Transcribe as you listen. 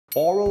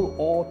Oral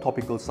or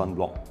topical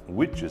sunblock,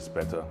 which is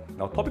better?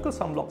 Now, topical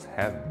sunblocks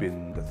have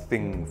been the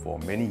thing for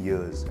many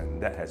years, and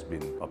that has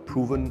been a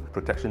proven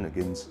protection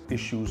against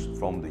issues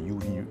from the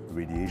UV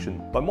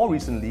radiation. But more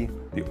recently,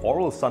 the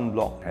oral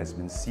sunblock has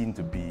been seen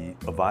to be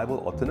a viable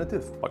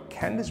alternative. But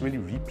can this really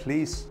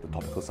replace the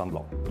topical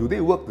sunblock? Do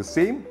they work the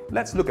same?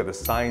 Let's look at the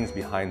science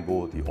behind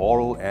both the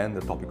oral and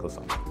the topical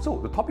sunblock. So,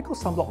 the topical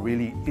sunblock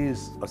really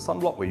is a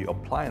sunblock where you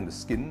apply on the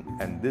skin,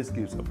 and this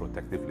gives a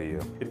protective layer.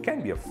 It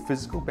can be a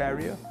physical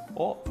barrier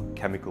or a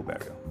chemical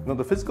barrier. Now,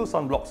 the physical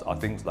sunblocks are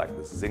things like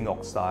the zinc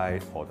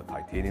oxide or the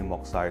titanium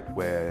oxide,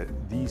 where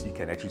these you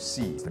can actually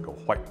see. It's like a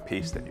white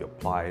paste that you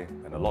apply,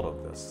 and a lot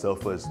of the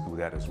surfers do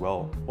that as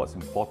well. What's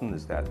important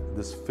is that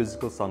this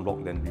physical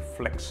sunblock then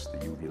reflects the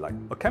UV light.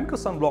 A chemical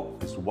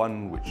sunblock is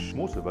one which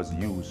most of us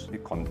use.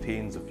 It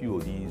contains a few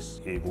of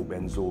these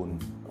avobenzone,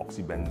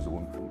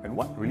 oxybenzone, and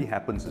what really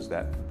happens is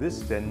that this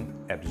then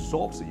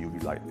absorbs the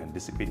UV light and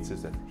dissipates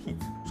it as heat.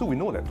 So we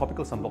know that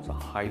topical sunblocks are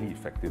highly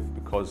effective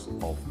because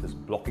of this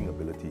blocking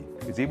ability.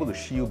 It's able to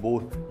shield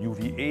both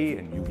UVA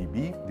and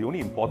UVB. The only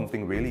important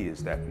thing really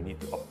is that you need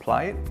to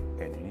apply it,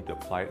 and you need to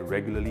apply it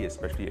regularly,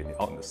 especially when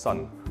you're out in the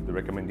sun. The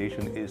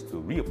recommendation is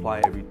to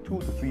reapply every 2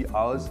 to 3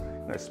 hours,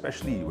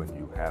 especially when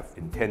you have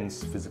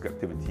intense physical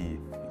activity, you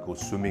go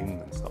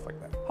swimming and stuff like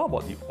that. How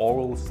about the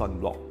oral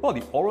sunblock? Well,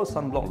 the oral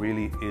sunblock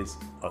really is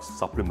a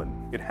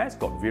supplement. It has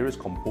got various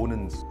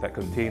components that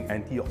contain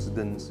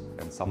antioxidants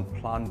and some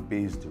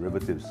plant-based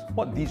derivatives.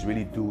 What these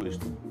really do is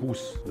to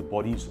boost the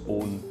body's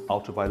own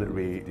ultraviolet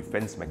ray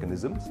defense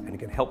mechanisms, and it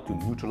can help to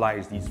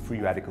neutralize these free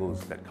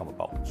radicals that come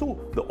about. So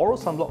the oral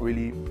sunblock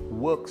really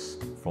works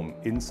from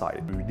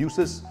inside. It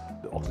reduces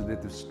the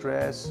oxidative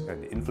stress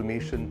and the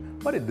inflammation,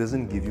 but it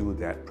doesn't give you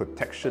that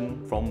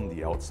protection from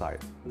the outside.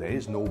 There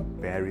is no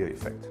barrier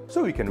effect.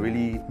 So we can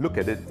really look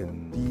at it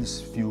in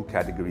these few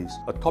categories.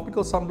 A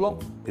topical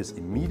sunblock is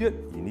immediate.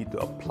 You need to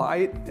apply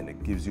it and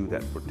it gives you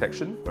that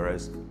protection,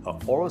 whereas an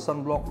oral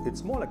sunblock,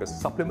 it's more like a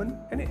supplement,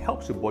 and it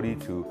helps your body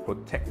to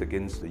protect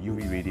against the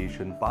UV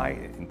radiation by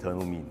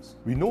internal means.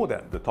 We know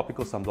that the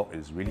topical sunblock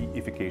is really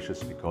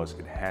efficacious because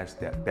it has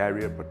that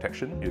barrier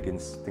protection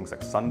against things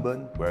like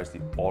sunburn, whereas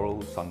the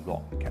oral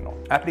sunblock cannot.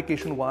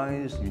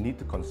 Application-wise, you need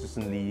to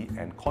consistently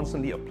and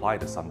constantly apply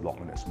the sunblock,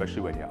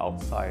 especially when you're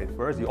outside,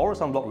 whereas the oral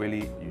sunblock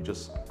really, you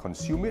just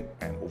consume it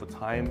and over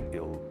time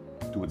it'll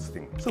do its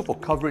thing. So for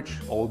coverage,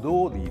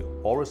 although the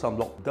oral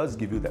sunblock does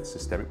give you that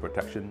systemic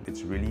protection,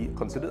 it's really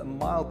considered a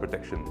mild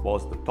protection,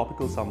 whilst the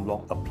topical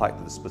sunblock applied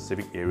to the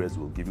specific areas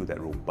will give you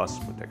that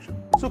robust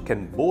protection. So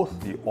can both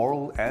the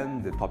oral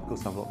and the topical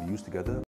sunblock be used together?